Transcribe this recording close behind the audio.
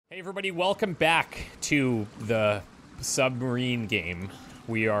Everybody, welcome back to the submarine game.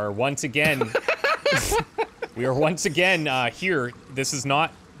 We are once again here. This is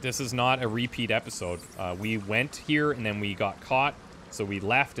not a repeat episode. We went here and then we got caught, so we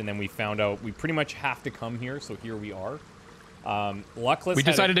left and then we found out we pretty much have to come here. So here we are. Luckless. We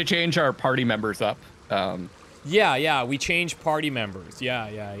decided to change our party members up. Yeah, we changed party members.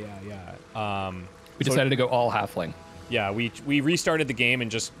 Yeah. We decided to go all halfling. Yeah, we restarted the game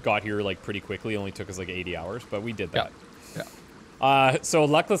and just got here like pretty quickly. It only took us like 80 hours, but we did that. Yeah. So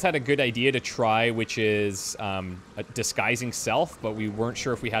Luckless had a good idea to try, which is disguising self, but we weren't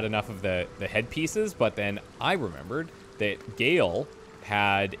sure if we had enough of the headpieces. But then I remembered that Gale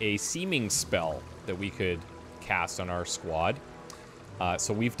had a seeming spell that we could cast on our squad.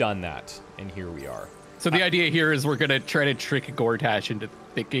 So we've done that, and here we are. So the idea here is we're going to try to trick Gortash into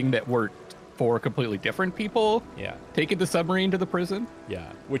thinking that we're four completely different people. Yeah. Taking the submarine to the prison.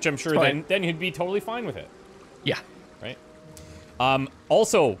 Yeah, which I'm sure then he'd be totally fine with it. Yeah. Right?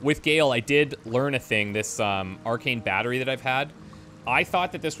 Also, with Gale, I did learn a thing, this arcane battery that I've had. I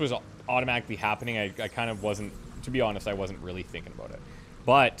thought that this was automatically happening. I kind of wasn't, to be honest, I wasn't really thinking about it.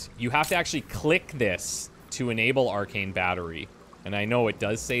 But you have to actually click this to enable arcane battery. And I know it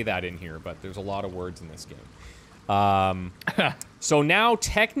does say that in here, but there's a lot of words in this game. So now,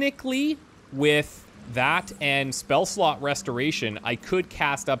 technically, with that and spell slot restoration, I could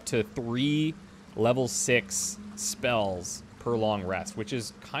cast up to 3 level 6 spells per long rest, which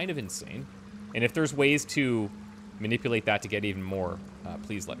is kind of insane. And if there's ways to manipulate that to get even more,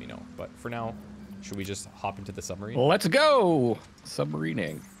 please let me know. But for now, should we just hop into the submarine? Let's go!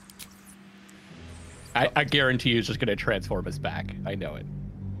 Submarining. I guarantee you it's just going to transform us back. I know it.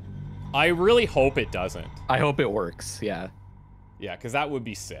 I really hope it doesn't. I hope it works, yeah. Yeah, because that would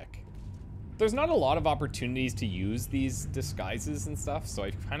be sick. There's not a lot of opportunities to use these disguises and stuff, so I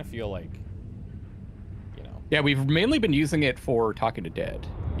kind of feel like, you know. Yeah, we've mainly been using it for talking to dead.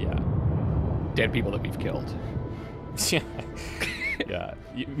 Yeah. Dead people that we've killed. Yeah.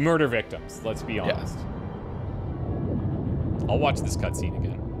 Murder victims, let's be honest. Yeah. I'll watch this cutscene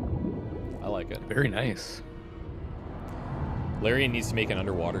again. I like it. Very nice. Larian needs to make an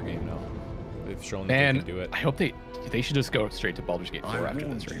underwater game now. They've shown that they can do it. I hope they should just go straight to Baldur's Gate 4 after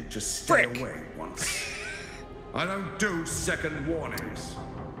this, right? Just stay away once. I don't do second warnings.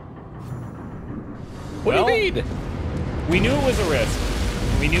 What do you mean? We knew it was a risk.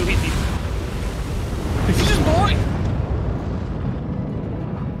 We knew he'd be... Is he just boring?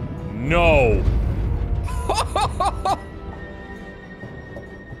 No.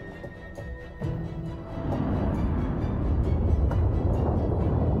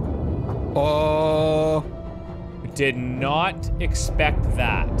 Oh. Did not expect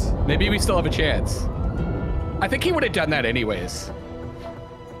that. Maybe we still have a chance. I think he would have done that anyways.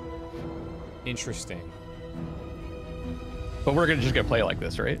 Interesting. But we're just gonna play like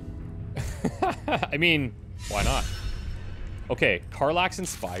this, right? I mean, why not? Okay, Karlach's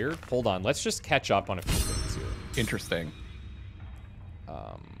inspired. Hold on, let's just catch up on a few things here. Interesting.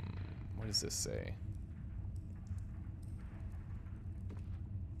 What does this say?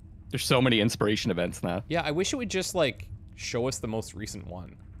 There's so many inspiration events now. Yeah, I wish it would just, like, show us the most recent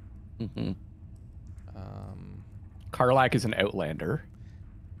one. Mm-hmm. Karlach is an outlander.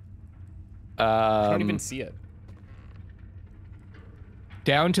 I don't even see it.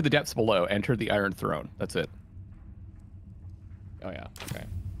 Down to the depths below, enter the Iron Throne. That's it. Oh, yeah. Okay.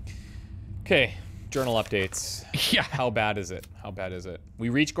 Okay. Journal updates. Yeah. How bad is it? How bad is it? We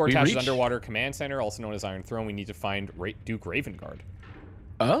reach Gortash's underwater command center, also known as Iron Throne. We need to find Duke Ravengard.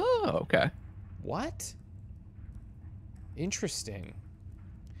 Oh, okay. What? Interesting.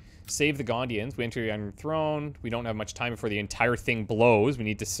 Save the Gondians. We enter the Iron Throne. We don't have much time before the entire thing blows. We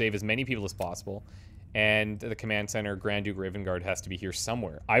need to save as many people as possible. And the command center, Grand Duke Ravengard, has to be here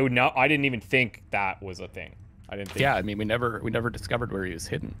somewhere. I didn't even think that was a thing. I didn't think. Yeah, I mean, we never discovered where he was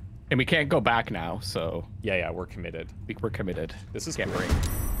hidden, and we can't go back now. So yeah, we're committed. We're committed. This is great.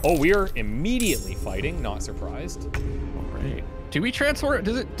 Oh, we are immediately fighting. Not surprised. All right. Do we transfer?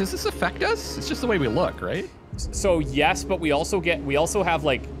 Does this affect us? It's just the way we look, right? So yes, but we also have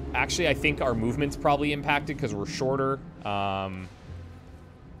like, actually I think our movement's probably impacted because we're shorter.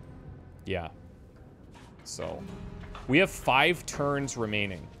 Yeah. So we have 5 turns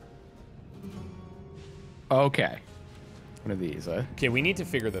remaining. Okay. One of these, Okay, we need to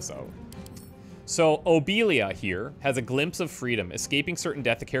figure this out. So Obelia here has a glimpse of freedom. Escaping certain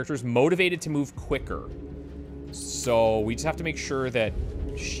death, the character is motivated to move quicker. So we just have to make sure that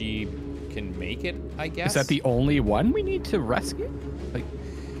she can make it, I guess. Is that the only one we need to rescue? Like,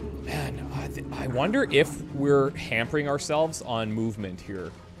 man, I wonder if we're hampering ourselves on movement here.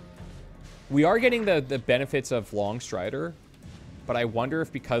 We are getting the benefits of Long Strider, but I wonder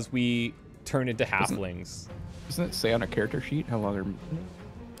if because we turn into halflings. Doesn't it say on a character sheet how long they're...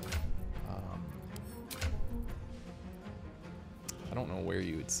 I don't know where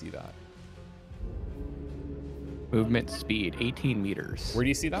you would see that. Movement speed, 18 meters. Where do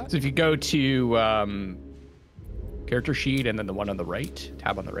you see that? So if you go to character sheet and then the one on the right,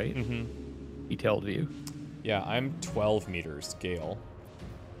 tab on the right, detailed view. Yeah, I'm 12 meters, Gale.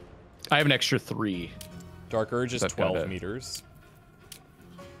 I have an extra 3. Dark Urge is 12 meters.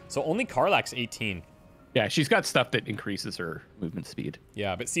 So only Karlak's 18. Yeah, she's got stuff that increases her movement speed.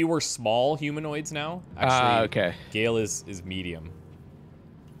 Yeah, but see, we're small humanoids now. Actually, okay. Gale is medium.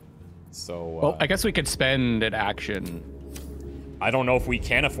 So. Well, I guess we could spend an action. I don't know if we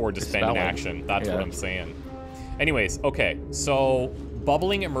can afford to spend an action. That's what I'm saying. Anyways, okay. So,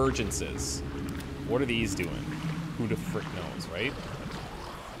 bubbling emergences. What are these doing? Who the frick knows, right?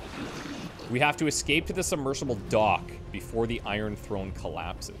 We have to escape to the submersible dock before the Iron Throne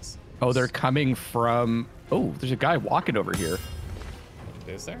collapses. Oh, they're coming from... Oh, there's a guy walking over here.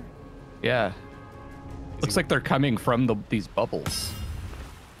 Is there? Yeah. Looks like they're coming from these bubbles.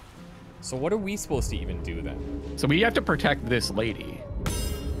 So what are we supposed to even do then? So we have to protect this lady.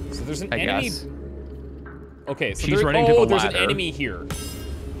 So there's an I enemy... guess. Okay, so she's running to the ladder. There's an enemy here.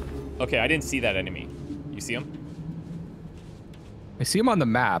 Okay, I didn't see that enemy. You see him? I see him on the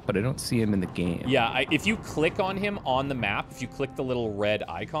map, but I don't see him in the game. Yeah, if you click on him on the map, if you click the little red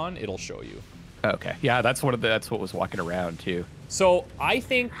icon, it'll show you. Okay, yeah, that's what was walking around too. So I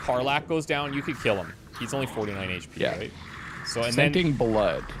think Karlak goes down. You could kill him. He's only 49 HP, right? So and Scenting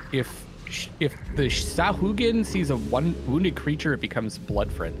blood. If the Sahuagin sees a wounded creature, it becomes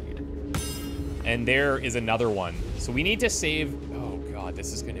blood friendly. And there is another one. So we need to save. Oh god,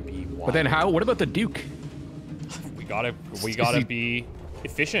 this is gonna be wild. But then how? What about the Duke? we gotta be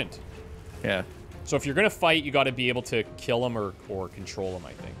efficient. Yeah. So if you're gonna fight, you gotta be able to kill him or control him,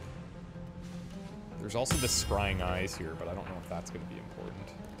 I think. There's also the scrying eyes here, but I don't know if that's gonna be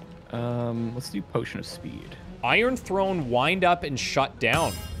important. Let's do Potion of Speed. Iron Throne wind up and shut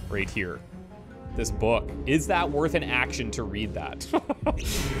down right here. This book. Is that worth an action to read that?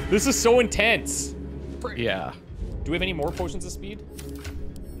 This is so intense. Yeah. Do we have any more potions of speed?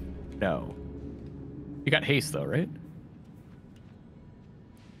 No. You got haste though, right?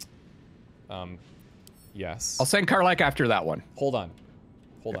 Yes. I'll send Karlak after that one. Hold on.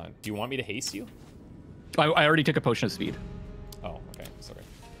 Hold on. Do you want me to haste you? I already took a Potion of Speed. Oh, okay. Sorry.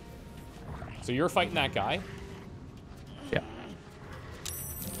 So you're fighting that guy? Yeah.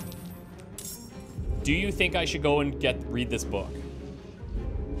 Do you think I should go and read this book?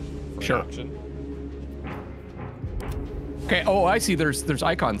 For sure. Action? Okay. Oh, I see. There's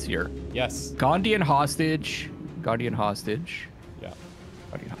icons here. Yes. Gondian hostage. Gondian hostage. Yeah.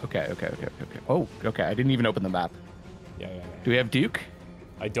 Okay. Oh, okay. I didn't even open the map. Yeah. Do we have Duke?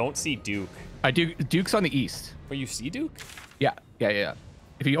 I don't see Duke. I do. Duke's on the east. But you see Duke? Yeah.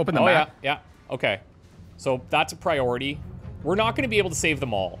 If you open the map. Yeah. Okay. So that's a priority. We're not going to be able to save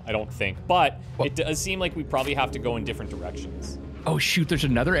them all, I don't think. But it does seem like we probably have to go in different directions. Oh, shoot. There's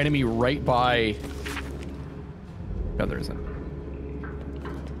another enemy right by... No, there isn't.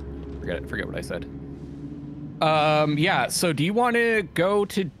 Forget what I said. Yeah, so do you want to go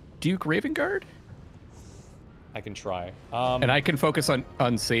to Duke Ravengard? I can try. And I can focus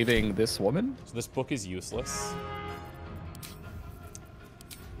on saving this woman? So this book is useless.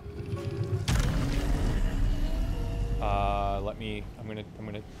 I'm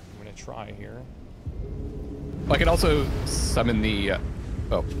gonna try here. I can also summon the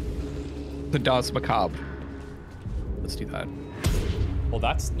Das Macabre. Let's do that. Well,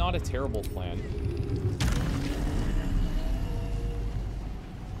 that's not a terrible plan.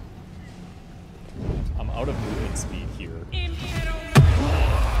 I'm out of movement speed here.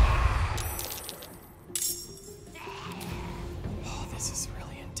 Oh, this is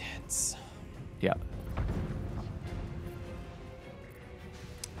really intense. Yeah.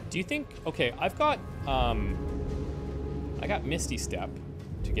 Do you think... Okay, I got Misty Step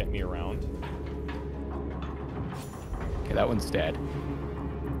to get me around. Okay, that one's dead.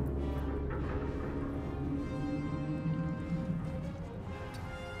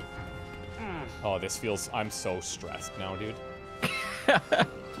 Oh, this feels... I'm so stressed now, dude.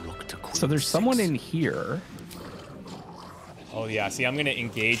 So there's someone in here. Oh, yeah. See, I'm going to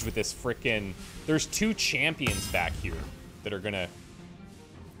engage with this frickin'... There's 2 champions back here that are going to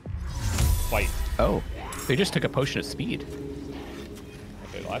fight. Oh, they just took a Potion of Speed.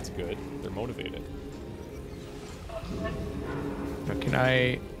 Okay, well, that's good. They're motivated. Now, can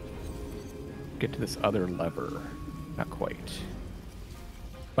I get to this other lever? Not quite.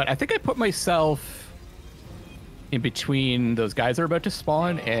 But I think I put myself in between those guys that are about to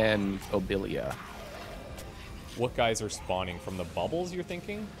spawn and Obelia. What guys are spawning from the bubbles, you're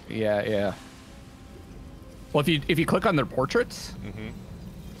thinking? Yeah, yeah. Well, if you click on their portraits,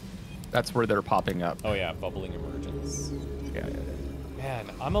 that's where they're popping up. Oh yeah, bubbling emergence. Yeah, yeah, yeah. Man,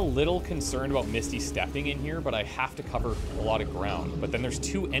 I'm a little concerned about Misty stepping in here, but I have to cover a lot of ground. But then there's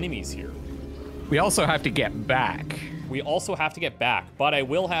 2 enemies here. We also have to get back. We also have to get back, but I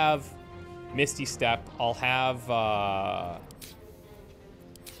will have Misty Step. I'll have,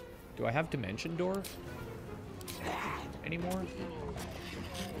 do I have Dimension Door anymore?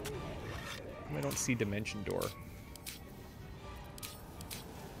 I don't see Dimension Door.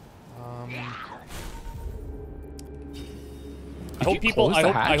 I hope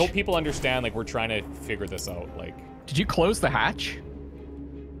people understand, like, we're trying to figure this out, like. Did you close the hatch?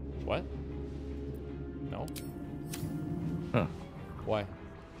 What? No. Huh. Why?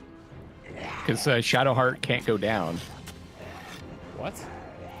 Because Shadowheart can't go down. What?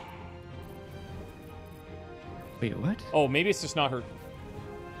 Wait, what? Oh, maybe it's just not her.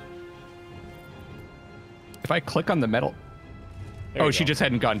 If I click on the metal... There Oh, you she go. just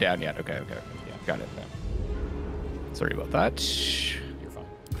hadn't gone down yet. Okay, okay. Yeah. Got it. Okay. Sorry about that. You're fine.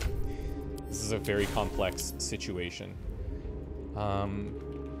 This is a very complex situation.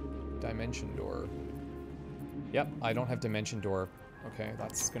 Dimension Door. Yep, I don't have Dimension Door. Okay,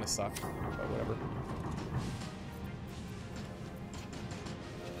 that's gonna suck, but whatever.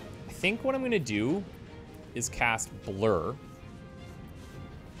 I think what I'm gonna do is cast Blur.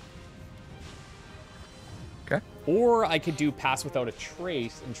 Okay. Or I could do Pass Without a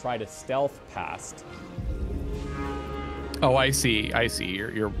Trace and try to stealth past. Oh, I see. I see.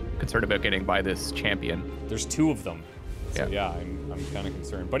 You're concerned about getting by this champion. There's 2 of them. So Yeah. yeah, I'm kind of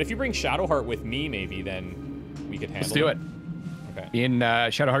concerned. But if you bring Shadowheart with me, maybe, then we could handle Let's do it. Okay. In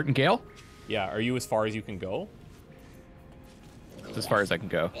Shadowheart and Gale? Yeah, are you as far as you can go? That's as far as I can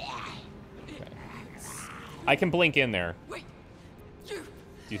go. Okay. I can blink in there. Wait, you. Do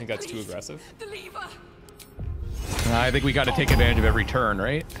you think that's too aggressive? The lever. I think we got to take advantage of every turn,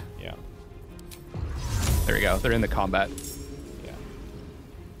 right? Yeah. There we go. They're in the combat. Yeah.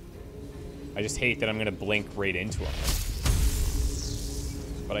 I just hate that I'm going to blink right into him.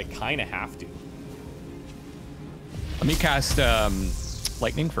 But I kind of have to. Let me cast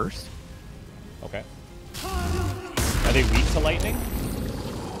lightning first. Okay. Are they weak to lightning?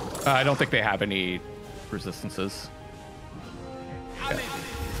 I don't think they have any resistances. Yeah.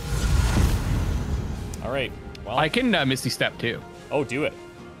 All right. Well, I can Misty Step too. Oh, do it.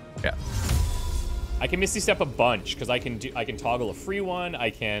 Yeah. I can Misty Step a bunch because I can toggle a free one. I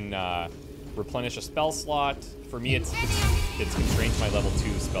can replenish a spell slot. For me, it's constrained to my level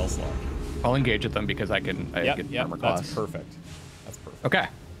 2 spell slot. I'll engage with them because I get armor class. That's perfect. That's perfect. Okay.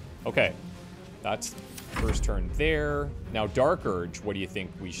 Okay. That's first turn there. Now, Dark Urge, what do you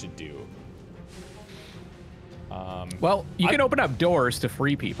think we should do? Well, you can open up doors to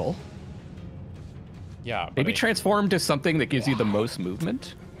free people. Yeah. but Maybe I- transform to something that gives you the most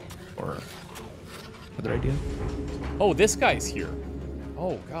movement. Or other idea? Oh, this guy's here.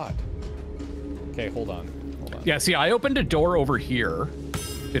 Oh, God. Okay, hold on. Hold on. Yeah, see, I opened a door over here.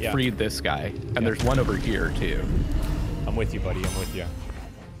 It Yeah. freed this guy. And there's one over here, too. I'm with you, buddy. I'm with you.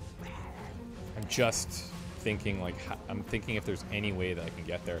 I'm just thinking, like, I'm thinking if there's any way that I can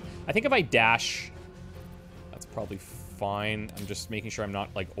get there. I think if I dash, that's probably fine. I'm just making sure I'm not,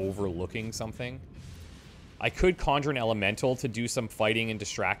 like, overlooking something. I could conjure an elemental to do some fighting and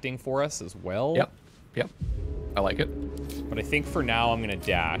distracting for us as well. Yep. Yep. I like it. But I think for now, I'm going to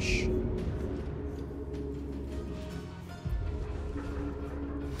dash.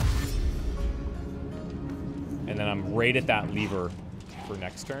 And then I'm right at that lever for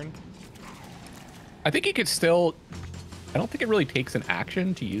next turn. I think you could still... I don't think it really takes an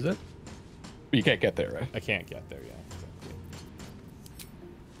action to use it. But you can't get there, right? I can't get there yet. Exactly.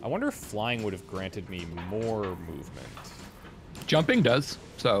 I wonder if flying would have granted me more movement. Jumping does,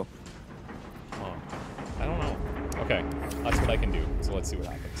 so... Oh, I don't know. Okay, that's what I can do. So let's see what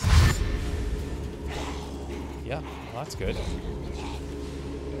happens. Yeah, well, that's good.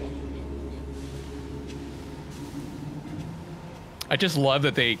 I just love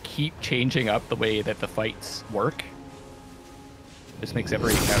that they keep changing up the way that the fights work. Just makes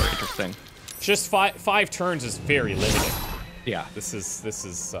every encounter interesting. Just five turns is very limited. Yeah, This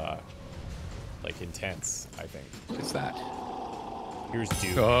is like intense, I think. it's that. Here's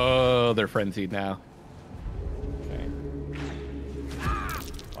Duke. Oh, they're frenzied now. Okay.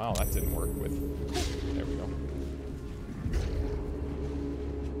 Wow, that didn't work with... There we go.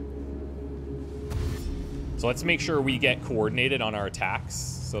 So let's make sure we get coordinated on our attacks.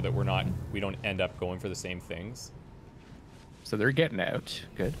 so that we don't end up going for the same things. So they're getting out.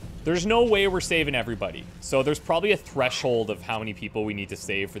 Good. There's no way we're saving everybody. So there's probably a threshold of how many people we need to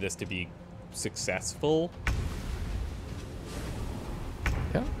save for this to be successful.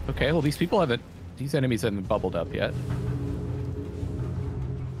 Yeah. Okay. Well, these enemies haven't bubbled up yet.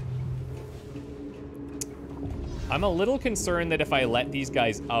 I'm a little concerned that if I let these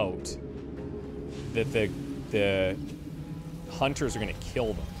guys out, that the hunters are gonna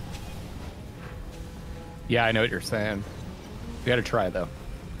kill them. Yeah, I know what you're saying. We gotta try though.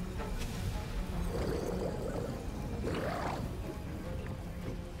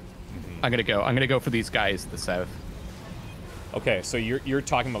 I'm gonna go for these guys to the south. Okay, so you're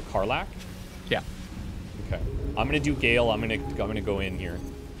talking about Karlak? Yeah. Okay. I'm gonna do Gale. I'm gonna go in here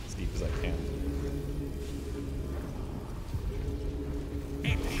as deep as I can.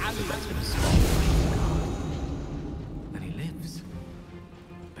 That's gonna swallow. And he lives.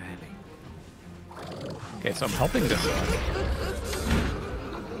 Barely. Okay, so I'm helping this one.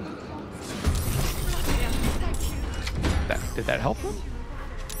 Did that help him?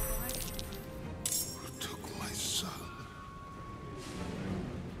 Took my son.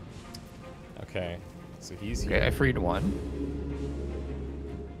 Okay, so he's Okay, here. I freed one.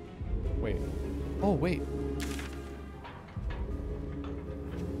 Wait. Oh, wait.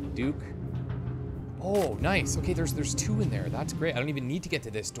 Duke. Oh, nice. Okay, there's two in there. That's great. I don't even need to get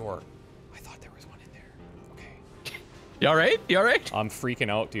to this door. I thought there was one in there. Okay. You all right? You all right? I'm freaking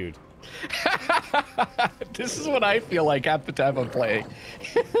out, dude. This is what I feel like half the time I'm playing.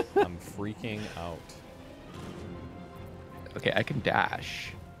 I'm freaking out. Okay, I can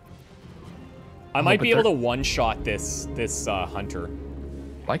dash. I might but be able they're- to one-shot this hunter,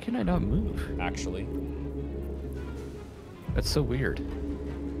 Why can I not move? actually. That's so weird.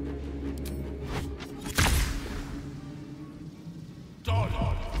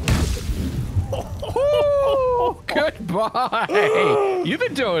 Oh, goodbye. You've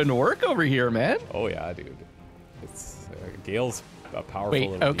been doing work over here, man. Oh yeah, dude. It's Gale's a powerful. Wait,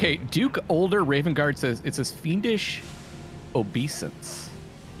 little okay. dude. Duke Older Ravengard says it says fiendish obeisance.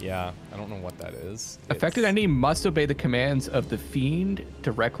 Yeah, I don't know what that is. Affected It's- entity must obey the commands of the fiend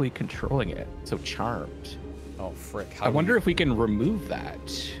directly controlling it. So charmed. Oh frick! I wonder if we can remove that.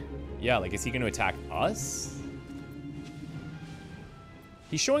 Yeah, like is he going to attack us?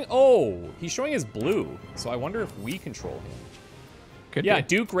 He's showing. Oh, he's showing his blue. So I wonder if we control him. Could Yeah, be.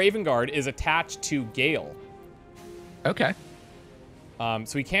 Duke Ravengard is attached to Gale. Okay.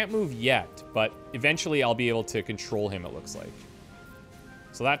 So he can't move yet, but eventually I'll be able to control him. It looks like.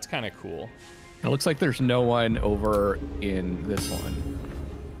 So that's kind of cool. It looks like there's no one over in this one.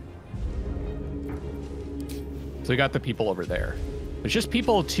 So we got the people over there. There's just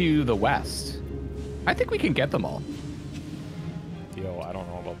people to the west. I think we can get them all. Yo, I don't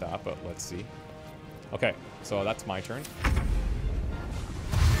know about that, but let's see. Okay, so that's my turn.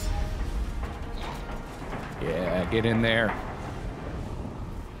 Yeah, get in there.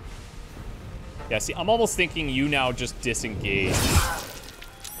 Yeah, see, I'm almost thinking you now just disengage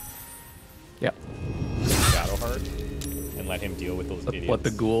Yep. Shadowheart and let him deal with those idiots. Let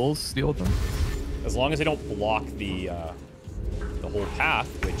the ghouls deal with them. As long as they don't block the whole path,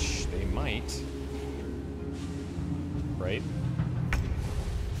 which they might. Right?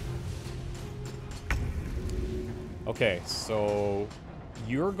 Okay, so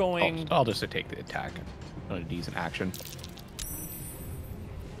you're going... I'll just take the attack. On a decent action.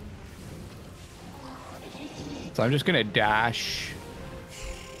 So I'm just gonna dash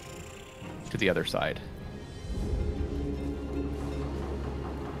to the other side.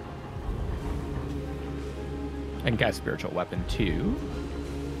 And cast spiritual weapon too.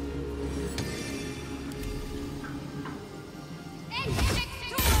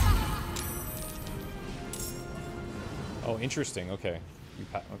 Oh, interesting. Okay.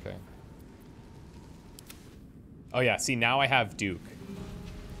 Okay. Oh, yeah. See, now I have Duke.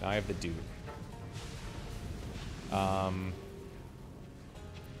 Now I have the Duke.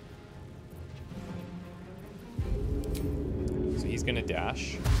 So he's going to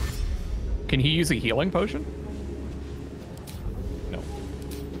dash. Can he use a healing potion? No.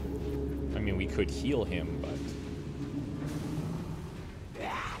 I mean, we could heal him, but...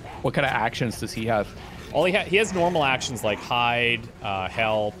 What kind of actions does he have? All he has normal actions like hide,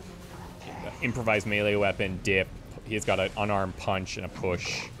 help, improvised melee weapon, dip. He's got an unarmed punch and a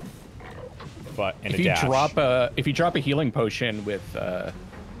push, and If a you dash. drop a healing potion with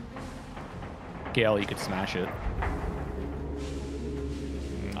Gale, you could smash it.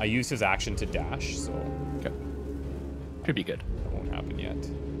 I used his action to dash, so Okay. Should be good. that won't happen yet.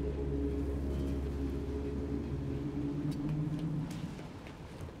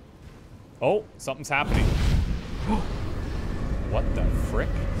 Oh, something's happening. What the frick?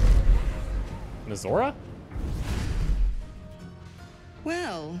 Mizora?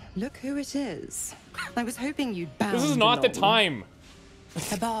 Well, look who it is. I was hoping you'd bound This is not the along. time.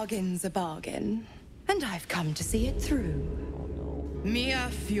 A bargain's a bargain, and I've come to see it through. Mia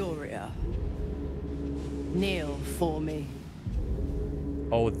Furia. Kneel for me.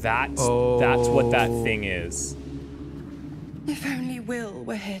 Oh, that's what that thing is. If only Will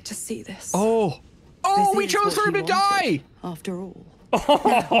were here to see this. Oh, This we is chose what for him he to die. wanted, after all. Now,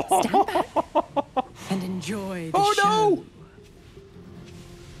 stand back and enjoy the Oh show. no!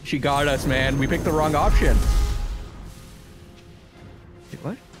 She got us, man. We picked the wrong option. Wait,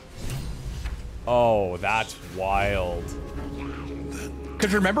 what? Oh, that's wild.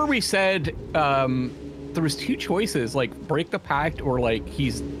 Because remember we said there was 2 choices, like break the pact or like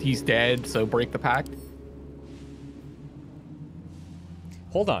he's dead, so break the pact.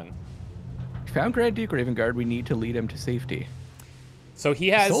 Hold on. Found Grand Duke Ravengard. We need to lead him to safety. So he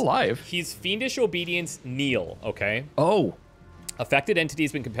has... Still alive. He's Fiendish Obedience Kneel, okay? Oh. Affected entity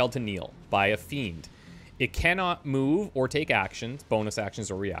has been compelled to kneel by a fiend. It cannot move or take actions, bonus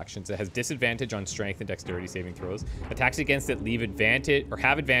actions or reactions. It has disadvantage on strength and dexterity saving throws. Attacks against it leave advantage or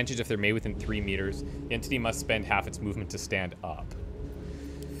have advantage if they're made within 3 meters. The entity must spend half its movement to stand up.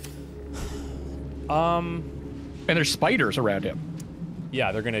 And there's spiders around him.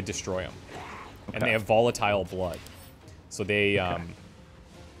 Yeah, they're gonna destroy him. Okay. And they have volatile blood. So they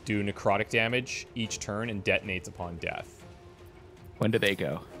do necrotic damage each turn and detonates upon death. When do they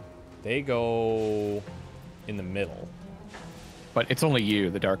go? They go in the middle. But it's only you.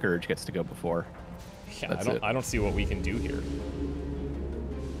 The Dark Urge gets to go before. Yeah, That's it. I don't see what we can do here.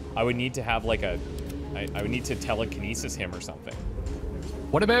 I would need to have like a... I would need to telekinesis him or something.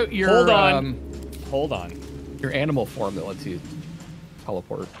 What about your... Hold on. Hold on. Your animal form that lets you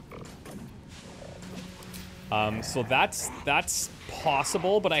teleport. So that's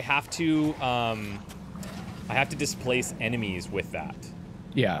possible, but I have to displace enemies with that.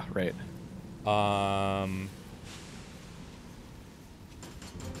 Yeah, right.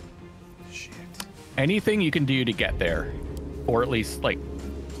 Shit. Anything you can do to get there, or at least like,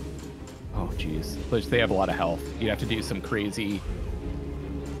 oh jeez, they have a lot of health. You'd have to do some crazy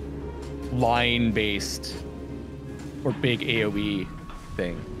line-based or big AOE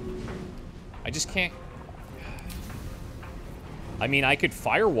thing. I just can't... I mean, I could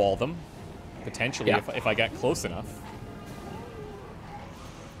firewall them, potentially, Yeah. if I got close enough.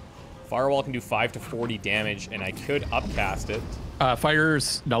 Firewall can do 5 to 40 damage, and I could upcast it.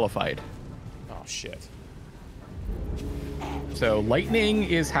 Fire's nullified. Oh, shit. So lightning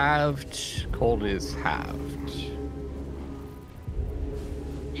is halved, cold is halved.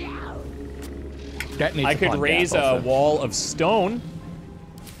 Detonates I could upon raise death a also. wall of stone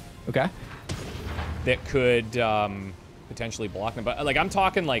Okay. that could potentially block them. But, like, I'm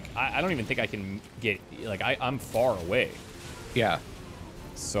talking, like, I don't even think I can get... Like, I'm far away. Yeah.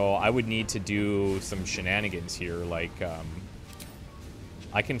 So I would need to do some shenanigans here, like,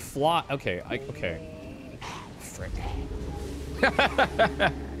 I can fly... Okay, okay. Frick.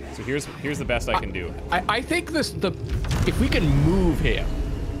 So here's the best I can do. I think if we can move him,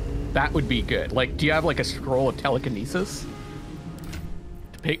 that would be good. Like, do you have like a scroll of telekinesis?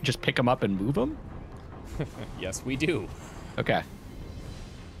 To just pick him up and move him? Yes, we do. Okay.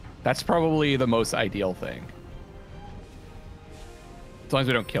 That's probably the most ideal thing. As long as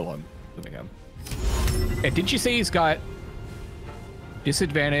we don't kill him, moving him. And did you say he's got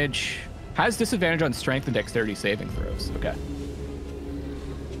disadvantage? Has disadvantage on strength and dexterity saving throws. Okay.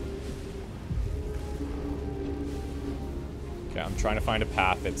 Okay, I'm trying to find a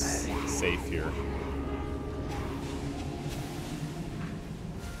path that's safe here.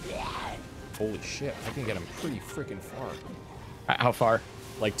 Holy shit, I can get him pretty freaking far. How far?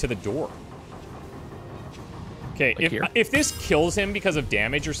 Like, to the door. Okay, Like here? if this kills him because of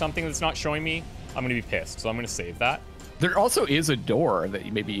damage or something that's not showing me, I'm gonna be pissed, so I'm gonna save that. There also is a door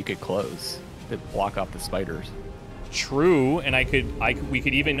that maybe you could close that block off the spiders. True, and we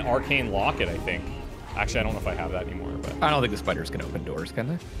could even arcane lock it, I think. Actually, I don't know if I have that anymore, but... I don't think the spiders can open doors, can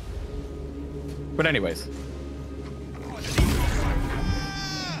they? But anyways.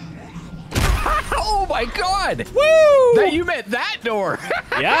 Oh my god! Woo! That you meant that door!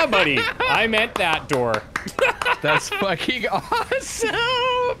 Yeah, buddy. I meant that door. That's fucking awesome!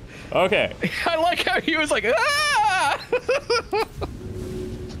 Okay. I like how he was like, ah!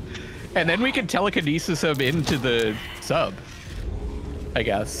 And then we can telekinesis him into the sub. I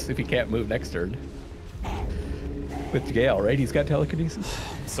guess, if he can't move next turn. With Gale, right? He's got telekinesis?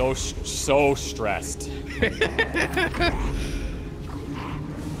 So stressed.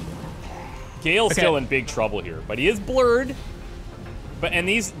 Gale's still in big trouble here, but he is blurred. And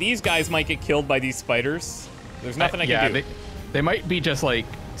these guys might get killed by these spiders. There's nothing I can do. They might be just like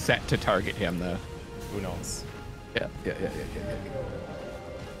set to target him though. Who knows? Yeah.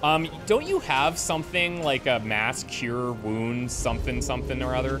 Don't you have something like a mass cure wounds something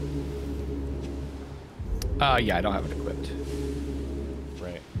or other? Yeah, I don't have it equipped.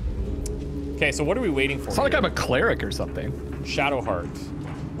 Right. Okay, so what are we waiting for? It's not like I'm a cleric or something.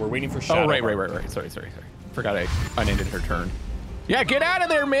 Shadowheart. We're waiting for Shadowheart. Oh, right. Sorry. Forgot I unended her turn. Yeah, get out of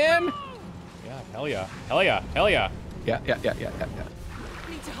there, man! Yeah, hell yeah. Yeah.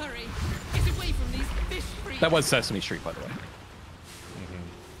 Need to hurry. Get away from these fish freaks. That was Sesame Street, by the way.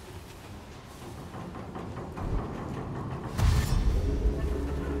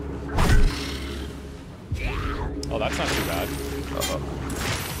 Oh, that's not too bad.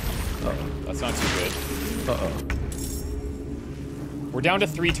 That's not too good. We're down to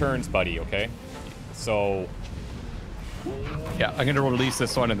 3 turns, buddy, okay? So... Yeah, I'm gonna release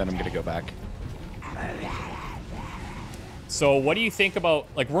this one and then I'm gonna go back. So what do you think about...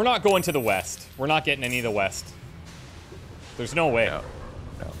 Like, we're not going to the west. We're not getting any of the west. There's no way. No.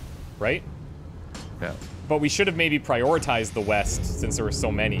 Right? No. But we should have maybe prioritized the west since there were so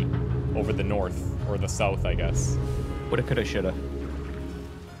many over the north. Or the south, I guess. Woulda, coulda, shoulda.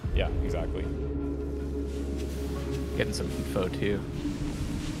 Yeah, exactly. Getting some info, too.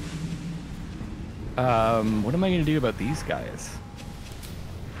 What am I gonna do about these guys?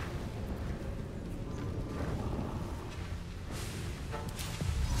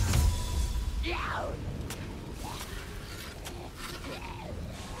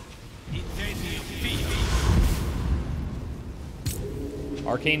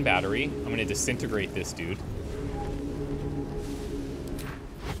 Arcane battery. I'm gonna disintegrate this dude.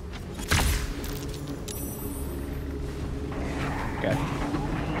 Okay.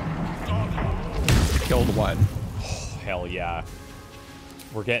 Killed one. Oh, hell yeah.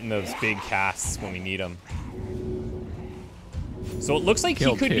 We're getting those big casts when we need them. So it looks like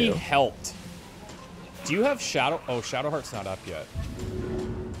he could be helped. Do you have Shadow? Oh, Shadowheart's not up yet.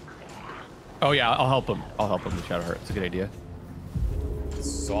 Oh yeah, I'll help him. I'll help him with Shadowheart. It's a good idea.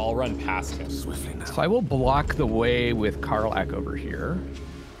 So I'll run past him. Swiftly now. So I will block the way with Karlach over here.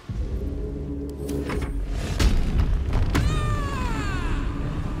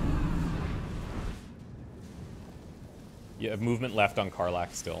 You have movement left on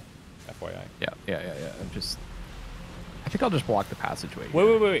Karlach still, FYI. Yeah. I think I'll just block the passageway.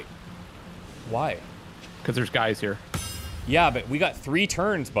 here. Wait. Why? Because there's guys here. Yeah, but we got 3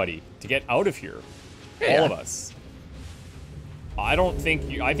 turns, buddy, to get out of here. Yeah. All of us. I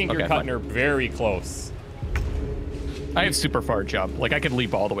think you're cutting fine. her very close. I have super far jump. Like I could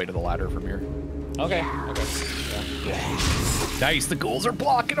leap all the way to the ladder from here. Okay. Yeah. Nice, the ghouls are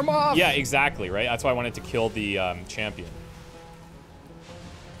blocking them off. Yeah, exactly, right? That's why I wanted to kill the champion.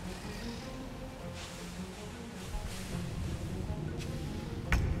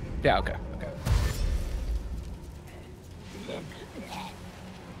 Yeah, okay.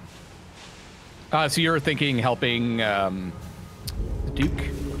 So you're thinking helping the Duke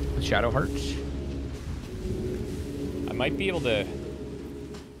with Shadowheart? I might be able to...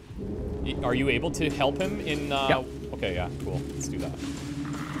 Are you able to help him in... Yep. Okay, yeah, cool. Let's do that.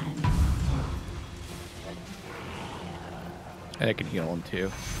 And I can heal him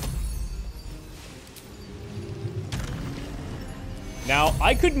too. Now,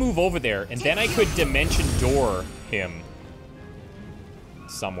 I could move over there, and then I could dimension door him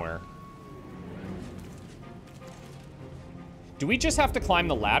somewhere. Do we just have to climb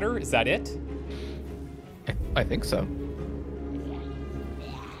the ladder? Is that it? I think so.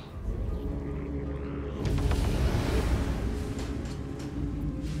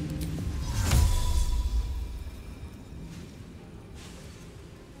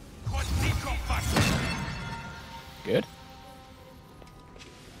 Good.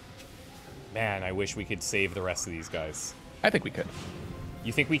 Man, I wish we could save the rest of these guys. I think we could.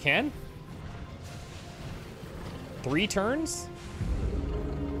 You think we can? 3 turns?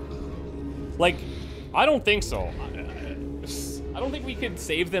 Like, I don't think so. I don't think we could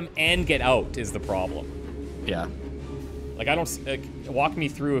save them and get out is the problem. Yeah. Like, I don't... walk me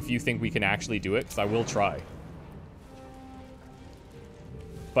through if you think we can actually do it, because I will try.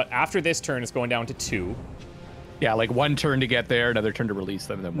 But after this turn, it's going down to 2. Yeah, like 1 turn to get there, another turn to release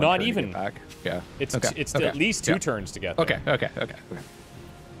them, and then 1 Not turn even. to get back. Yeah. It's okay. it's okay. at least 2 turns to get there. Okay.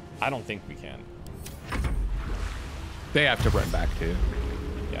 I don't think we can. They have to run back too.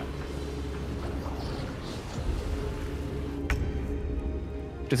 Yeah.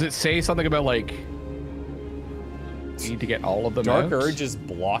 Does it say something about like We need to get all of them Dark out. Urge is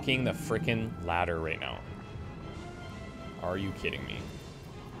blocking the frickin' ladder right now. Are you kidding me?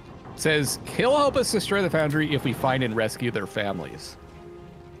 Says he'll help us destroy the foundry if we find and rescue their families.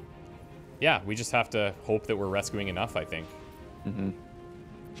 Yeah, we just have to hope that we're rescuing enough, I think. Mm-hmm.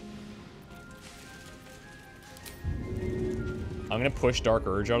 I'm gonna push Dark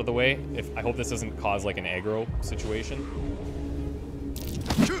Urge out of the way. I hope this doesn't cause like an aggro situation.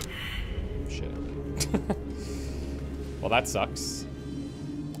 Shit. Well, that sucks.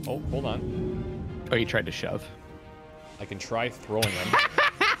 Oh, hold on. Oh, you tried to shove. I can try throwing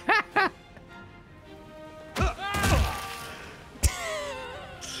them.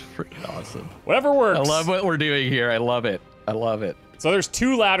 Freaking awesome. Whatever works. I love what we're doing here. I love it. I love it. So there's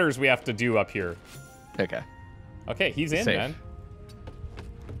 2 ladders we have to do up here. Okay. Okay, he's in, Safe. man.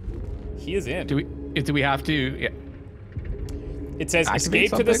 He is in. Do we have to? Yeah. It says Activate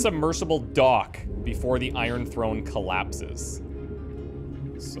escape to the something? submersible dock before the Iron Throne collapses.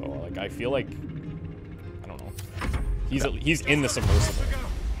 So, like, I feel like, I don't know. He's in the submersible.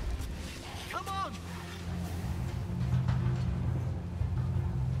 Come on!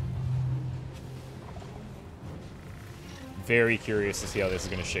 Very curious to see how this is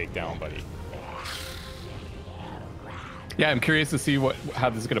going to shake down, buddy. Yeah, I'm curious to see how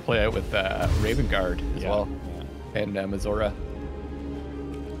this is going to play out with Raven Guard as well, and Mazora.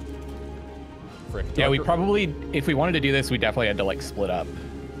 Frick. Yeah, we Darker- probably, if we wanted to do this, we definitely had to like split up.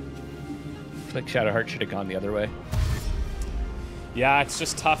 Like Shadowheart should have gone the other way. Yeah, it's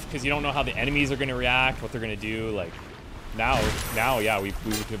just tough because you don't know how the enemies are going to react, what they're going to do. Like, now, yeah, we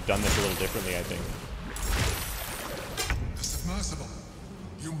would have done this a little differently, I think. The submersible.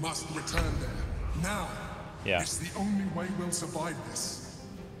 You must return there. Now. Yeah. It's the only way we'll survive this.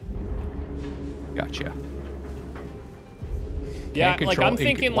 Gotcha. Yeah, Can't like control- I'm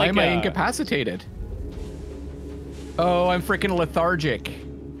thinking Why like am I incapacitated? Oh, I'm freaking lethargic.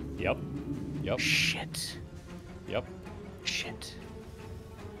 Yep. Yep. Shit. Yep. Shit.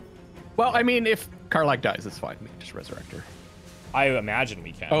 Well, I mean, if Karlach dies, it's fine. We can just resurrect her. I imagine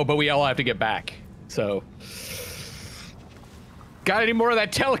we can. Oh, but we all have to get back. So, got any more of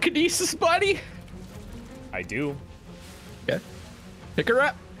that telekinesis, buddy? I do. Yeah. Pick her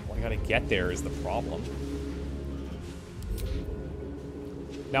up. Well, I gotta get there is the problem.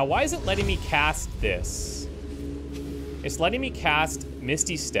 Now, why is it letting me cast this? It's letting me cast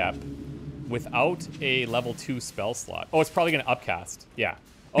Misty Step without a level 2 spell slot. Oh, it's probably gonna upcast. Yeah.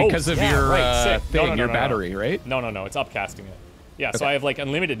 Oh, Because of yeah, your right, sick. thing, your battery, right? No, it's upcasting it. Yeah, so Okay. I have like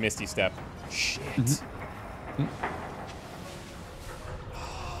unlimited Misty Step. Shit.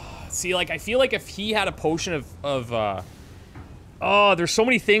 See, like, I feel like if he had a potion of oh, there's so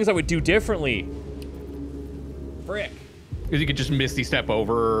many things I would do differently. Frick. Because you could just Misty Step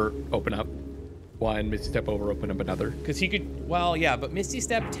over, open up one, Misty Step over, open up another. Because he could, well, yeah, but Misty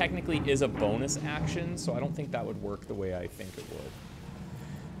Step technically is a bonus action, so I don't think that would work the way I think it would.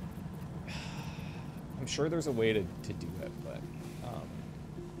 I'm sure there's a way to do it, but...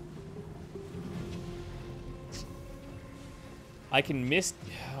 I can miss...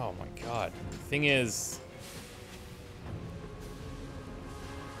 Oh my god. The thing is...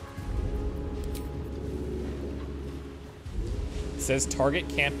 It says target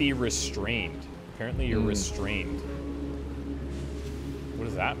can't be restrained. Apparently you're restrained. What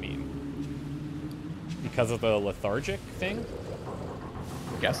does that mean? Because of the lethargic thing?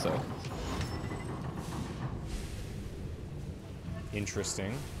 Guess so.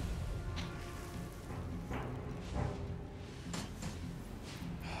 Interesting.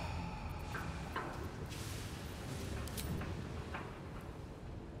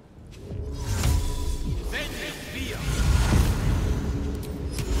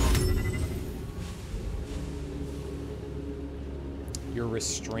 You're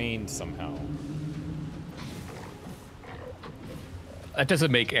restrained somehow. That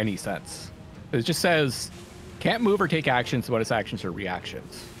doesn't make any sense. It just says, can't move or take actions, bonus actions or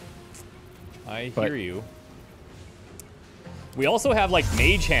reactions. I But- hear you. We also have, like,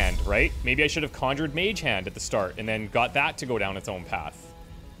 Mage Hand, right? Maybe I should have conjured Mage Hand at the start and then got that to go down its own path.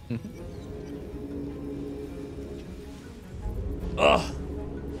 Ugh!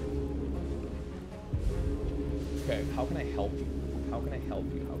 Okay, how can I help you? How can I help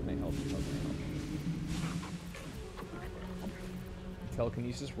you? How can I help you? How can I help you?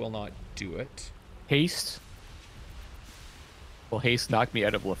 Telekinesis will not do it. Haste. Will haste knock me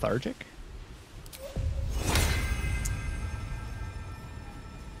out of lethargic?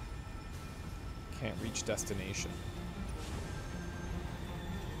 Can't reach destination.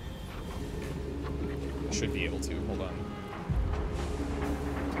 I should be able to. Hold on.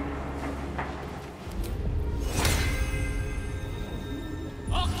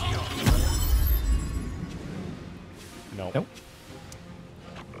 Nope. Nope.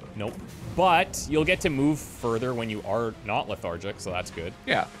 Nope. But you'll get to move further when you are not lethargic, so that's good.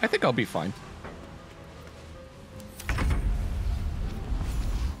 Yeah, I think I'll be fine.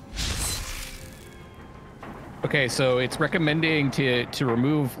 Okay, so it's recommending to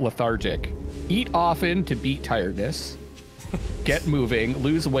remove lethargic. Eat often to beat tiredness. Get moving.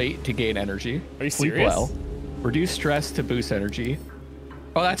 Lose weight to gain energy. Are you Sleep serious? well. Reduce stress to boost energy.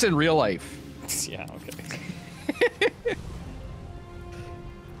 Oh, that's in real life. Yeah, okay.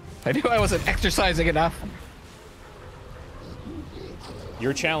 I knew I wasn't exercising enough.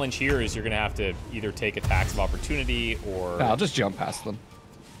 Your challenge here is you're going to have to either take attacks of opportunity or... I'll just jump past them.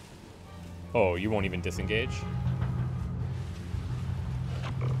 Oh, you won't even disengage?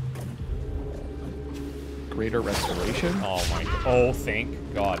 Greater restoration. Oh my... Oh,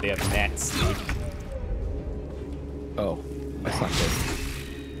 thank God. They have nets, dude. Oh, that's not good.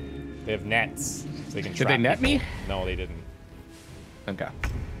 They have nets. So they can Did trap they net people. me? No, they didn't. Okay.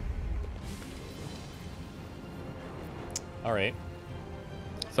 All right.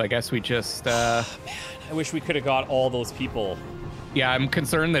 So I guess we just... I wish we could have got all those people. Yeah, I'm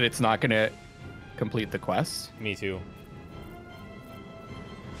concerned that it's not going to complete the quest. Me too.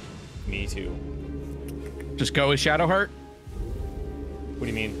 Me too. Just go with Shadowheart? What do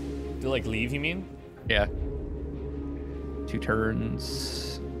you mean? To, like, leave, you mean? Yeah. 2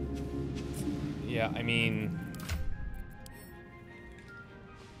 turns. Yeah, I mean...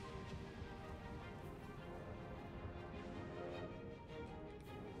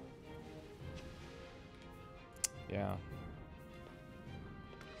 Yeah.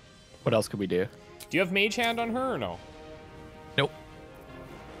 What else could we do? Do you have Mage Hand on her or no? Nope.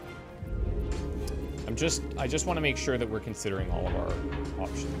 I just want to make sure that we're considering all of our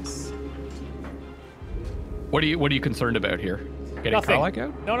options. What are you concerned about here? Getting Nothing. Karlach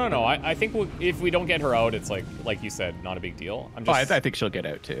out? No. I think if we don't get her out, it's like you said, not a big deal. I'm Oh, just, I think she'll get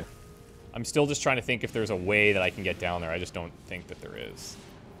out too. I'm still just trying to think if there's a way that I can get down there. I just don't think that there is.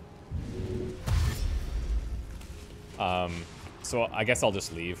 So I guess I'll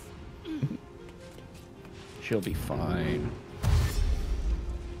just leave. She'll be fine.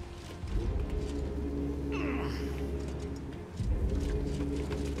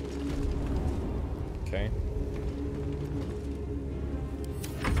 Okay.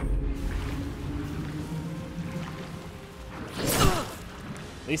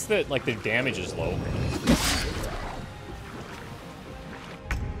 At least the damage is low.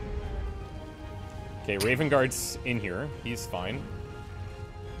 Okay, Raven Guard's in here. He's fine.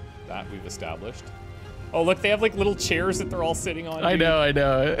 That we've established. Oh, look, they have like little chairs that they're all sitting on. I dude.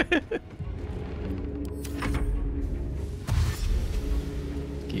 know.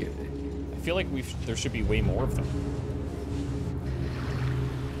 Cute. I feel like there should be way more of them.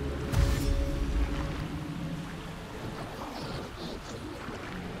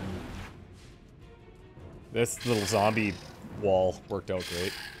 This little zombie wall worked out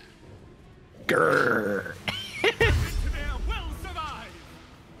great. Grrr.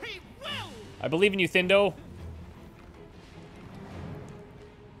 I believe in you, Thindo.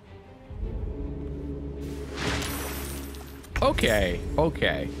 Okay.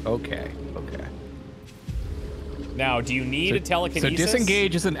 Now, do you need a telekinesis? So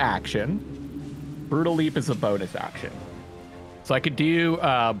disengage is an action. Brutal leap is a bonus action. So I could do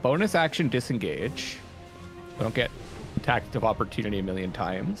bonus action disengage. I don't get attack of opportunity a million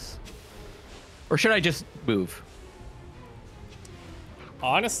times. Or should I just move?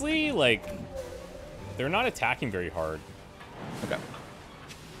 Honestly, like, they're not attacking very hard. Okay.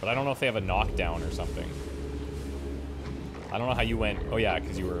 But I don't know if they have a knockdown or something. I don't know how you went. Oh, yeah,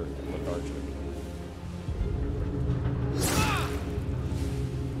 because you were lethargic.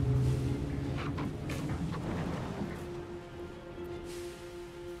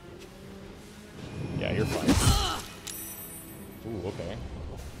 Yeah, you're fine. Ooh, okay.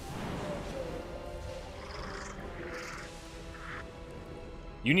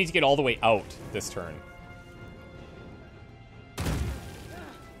 You need to get all the way out this turn.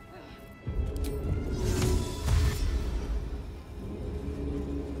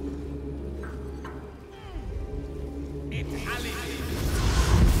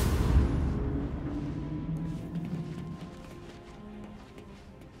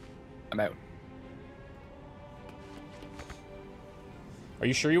 I'm out. Are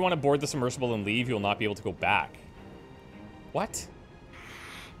you sure you want to board the submersible and leave? You'll not be able to go back. What?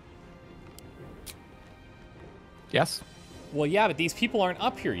 Yes? Well, yeah, but these people aren't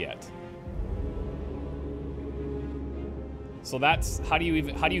up here yet. So that's how do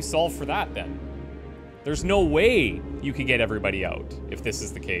you solve for that then? There's no way you could get everybody out if this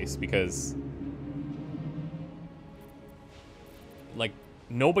is the case, because like,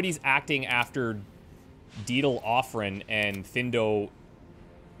 nobody's acting after Deedle Offren and Thindo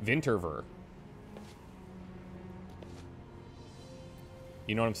Vinterver.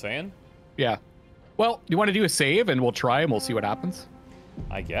 You know what I'm saying? Yeah. Well, you want to do a save and we'll try and we'll see what happens?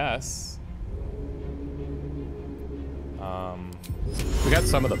 I guess. We got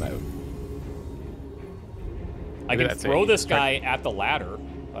some of them out. I Maybe can that's throw it. this guy at the ladder.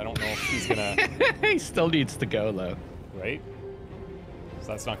 I don't know if he's gonna... He still needs to go, though. Right? So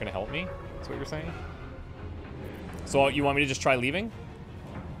that's not gonna help me? That's what you're saying? So you want me to just try leaving?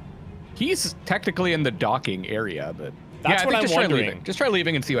 He's technically in the docking area, but... That's yeah, what I I'm think just try wondering. leaving. Just try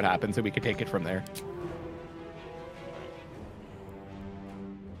leaving and see what happens, and we can take it from there.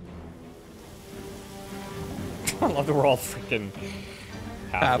 I love that we're all freaking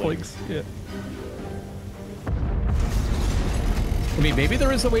halflings. Yeah. I mean, maybe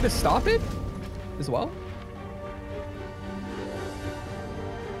there is a way to stop it as well.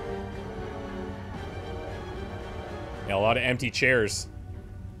 Yeah, a lot of empty chairs.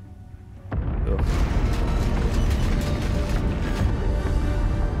 Ugh.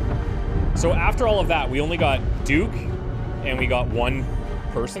 So after all of that, we only got Duke, and we got one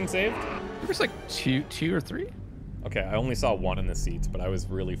person saved? There was like two or three. Okay, I only saw one in the seats, but I was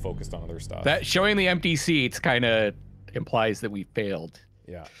really focused on other stuff. That showing the empty seats kind of implies that we failed.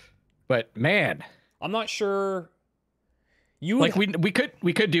 Yeah. But man, I'm not sure. You like we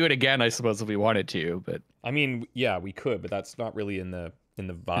could do it again, I suppose, if we wanted to. But I mean, yeah, we could, but that's not really in the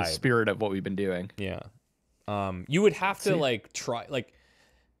vibe. the spirit of what we've been doing. Yeah. You would have to like try like.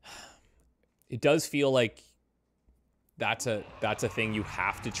 It does feel like that's a thing you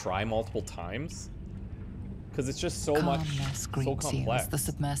have to try multiple times. Because it's just so Calmness much, so greets you complex. as the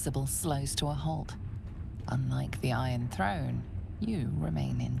submersible slows to a halt. Unlike the Iron Throne, you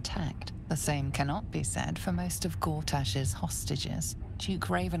remain intact. The same cannot be said for most of Gortash's hostages. Duke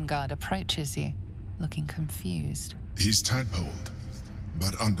Ravengard approaches you, looking confused. He's tadpoled,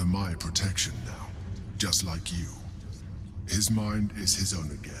 but under my protection now, just like you. His mind is his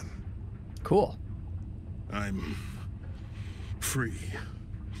own again. Cool. I'm free.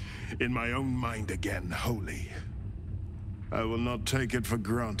 In my own mind again, wholly. I will not take it for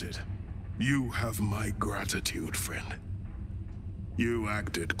granted. You have my gratitude, friend. You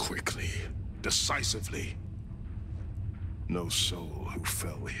acted quickly, decisively. No soul who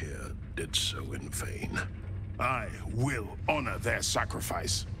fell here did so in vain. I will honor their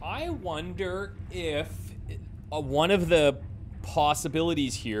sacrifice. I wonder if one of the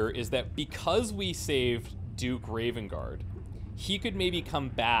possibilities here is that because we saved Duke Ravengard, he could maybe come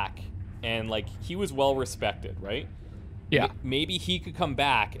back and, like, he was well respected, right? Yeah. Maybe he could come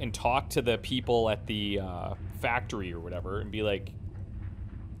back and talk to the people at the factory or whatever and be like,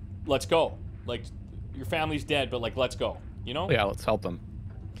 let's go. Like, your family's dead, but, like, let's go. You know? Yeah, let's help them.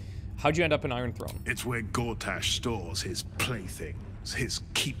 How'd you end up in Iron Throne? It's where Gortash stores his playthings, his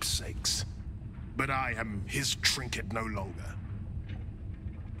keepsakes. But I am his trinket no longer.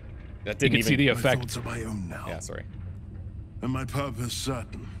 That You didn't can even... see the My effect. thoughts are my own now. Yeah, sorry. And my purpose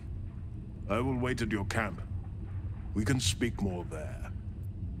certain. I will wait at your camp. We can speak more there.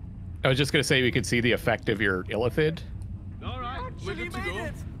 I was just gonna say we could see the effect of your illithid. All right, we're good to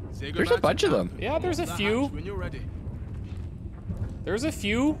go. Say There's goodbye a bunch to of them. camp. Yeah, there's a The few. hatch when you're ready. There's a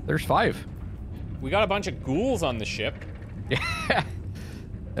few. There's 5. We got a bunch of ghouls on the ship. Yeah.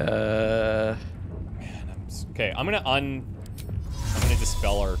 Okay, I'm gonna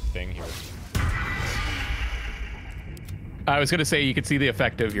dispel our thing here. I was gonna say you could see the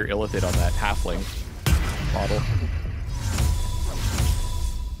effect of your illithid on that halfling model.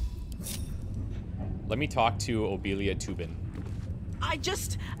 Let me talk to Obelia Tubin. I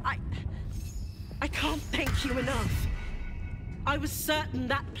can't thank you enough. I was certain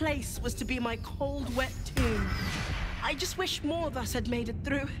that place was to be my cold, wet tomb. I just wish more of us had made it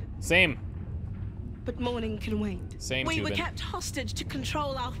through. Same. But morning can wait. Same, We were Tubin. kept hostage to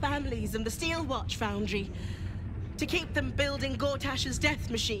control our families and the Steel Watch Foundry. To keep them building Gortash's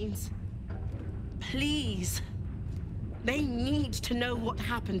death machines. Please. They need to know what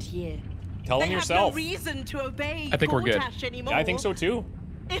happened here. Tell them They yourself. have no reason to obey I think we're good. Gortash anymore. Yeah, I think so too.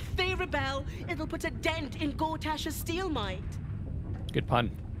 If they rebel, it'll put a dent in Gortash's steel might. Good pun.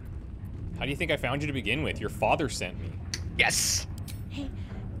 How do you think I found you to begin with? Your father sent me. Yes.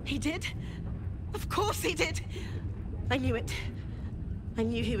 He did? Of course he did. I knew it. I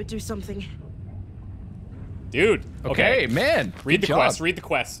knew he would do something. Dude. Okay, man. Read good the job. quest. Read the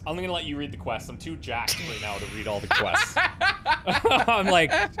quest. I'm gonna let you read the quest. I'm too jacked right now to read all the quests. I'm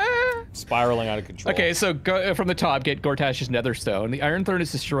like spiraling out of control. Okay, so go from the top, get Gortash's Netherstone. The Iron Throne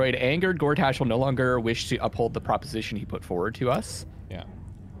is destroyed. Angered, Gortash will no longer wish to uphold the proposition he put forward to us. Yeah.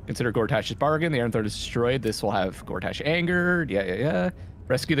 Consider Gortash's bargain. The Iron Throne is destroyed. This will have Gortash angered. Yeah.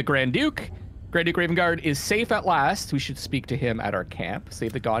 Rescue the Grand Duke. Grand Duke Ravengard is safe at last. We should speak to him at our camp.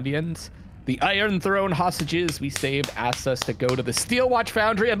 Save the Gondians. The Iron Throne hostages we saved asked us to go to the Steelwatch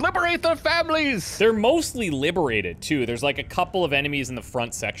Foundry and liberate their families. They're mostly liberated too. There's like a couple of enemies in the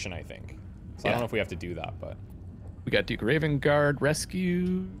front section, I think. So I don't know if we have to do that, but we got Duke Ravengard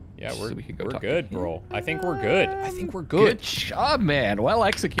rescue. Yeah, so we can go we're talk good, to bro. I think we're good. I think we're good. Good job, man. Well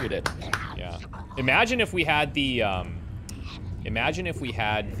executed. Yeah. Imagine if we had the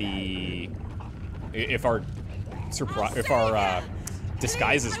if our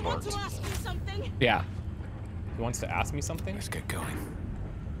disguises worked. Yeah. He wants to ask me something? Let's get going.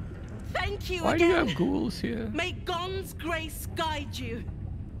 Thank you Why again. do you have ghouls here? May Gon's grace guide you.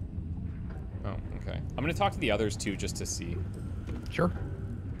 Oh, okay. I'm gonna talk to the others too, just to see. Sure.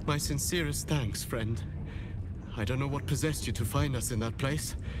 My sincerest thanks, friend. I don't know what possessed you to find us in that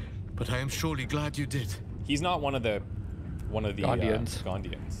place, but I am surely glad you did. He's not one of the Gondians.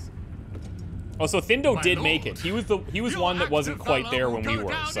 Gondians. Oh, so Thindo did make it. He was one that wasn't quite there when we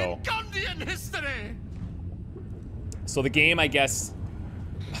were. So. Gondian history. So the game, I guess.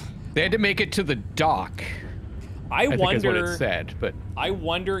 They had to make it to the dock. I think wonder. is what it said, but I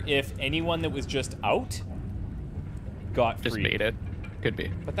wonder if anyone that was just out got just free. made it. Could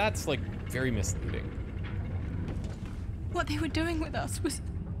be. But that's like very misleading. What they were doing with us was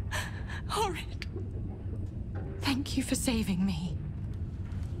horrid. Thank you for saving me.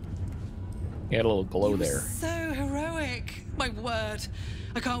 He had a little glow there. So heroic. My word.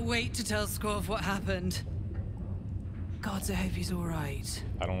 I can't wait to tell Scorv what happened. Gods, I hope he's all right.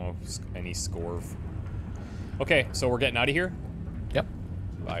 I don't know if any Scorv. Okay, so we're getting out of here? Yep.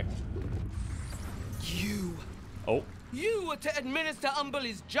 Bye. You. Oh. You were to administer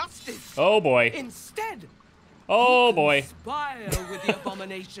Umberlee's justice. Oh boy. Instead. Oh boy. Conspire with the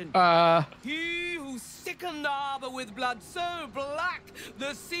abomination. He who sickened the harbor with blood so black,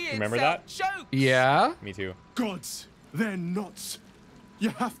 the sea Remember itself that? chokes. Yeah. Me too. Gods, they're nuts.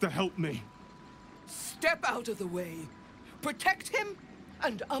 You have to help me. Step out of the way. Protect him,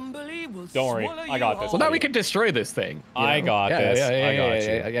 and Umberlee will Don't worry, swallow I got this. Well, now we can destroy this thing. I got this. I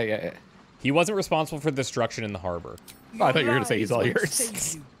got you. Yeah. He wasn't responsible for the destruction in the harbor. Oh, I thought you were gonna say Lies he's all will yours.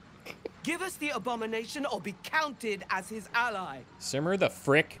 save you. Give us the abomination or be counted as his ally. Simmer the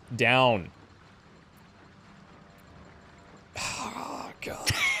frick down. Oh,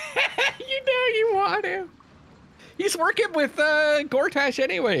 God. You know you want to. He's working with Gortash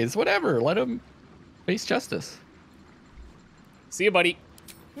anyways. Whatever. Let him face justice. See you, buddy.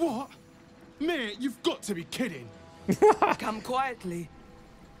 What? Mate, you've got to be kidding. Come quietly.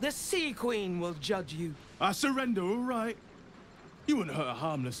 The Sea Queen will judge you. I surrender, all right. You wouldn't hurt a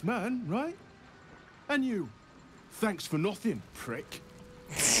harmless man, right? And you. Thanks for nothing, prick.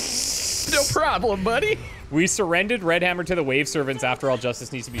 No problem, buddy. We surrendered Redhammer to the Wave Servants after all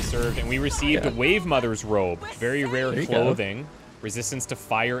justice needs to be served, and we received a Wave Mother's robe. Very rare clothing. Resistance to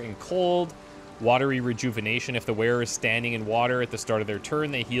fire and cold. Watery rejuvenation. If the wearer is standing in water at the start of their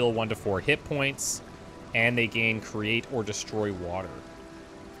turn, they heal 1 to 4 hit points. And they gain create or destroy water.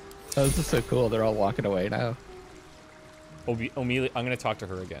 Oh, this is so cool. They're all walking away now. Omelia, I'm going to talk to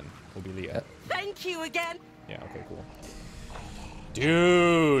her again. Omelia. Thank you again. Yeah, okay, cool.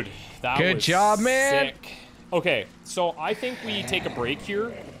 Dude, that Good was job, man. sick. Okay, so I think we take a break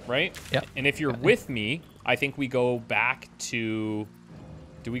here, right? Yep. And if you're with me, I think we go back to...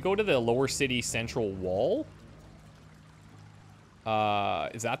 Do we go to the Lower City Central Wall?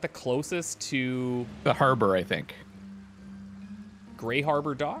 Is that the closest to... The harbor, I think. Grey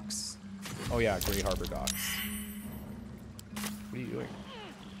Harbor Docks? Oh yeah, Grey Harbor Docks. What are you doing?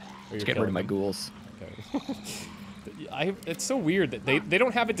 Just getting rid of my ghouls. Okay. It's so weird that they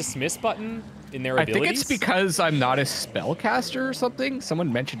don't have a dismiss button in their abilities. I think it's because I'm not a spellcaster or something.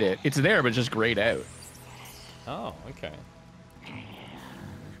 Someone mentioned it. It's there, but it's just grayed out. Oh, okay.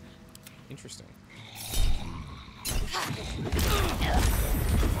 Interesting.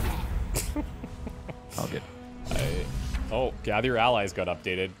 All good. Oh, gather your allies got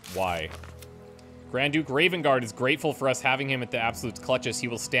updated. Why? Grand Duke Ravengard is grateful for us having him at the Absolute's clutches. He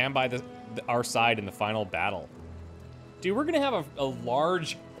will stand by our side in the final battle. Dude, we're gonna have a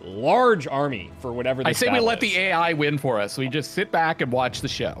large army for whatever this I say we battle let is. the AI win for us. We just sit back and watch the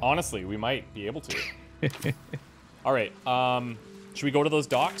show. Honestly, we might be able to. All right. Should we go to those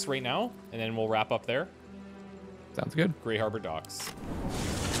docks right now, and then we'll wrap up there? Sounds good. Grey Harbor Docks.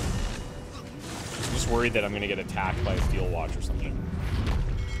 I'm just worried that I'm going to get attacked by a steel watch or something.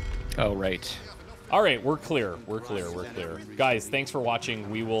 Oh, right. All right, we're clear. We're clear. We're clear. Guys, thanks for watching.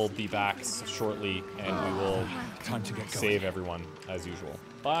 We will be back shortly, and we will Time to get going. save everyone as usual.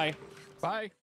 Bye. Bye.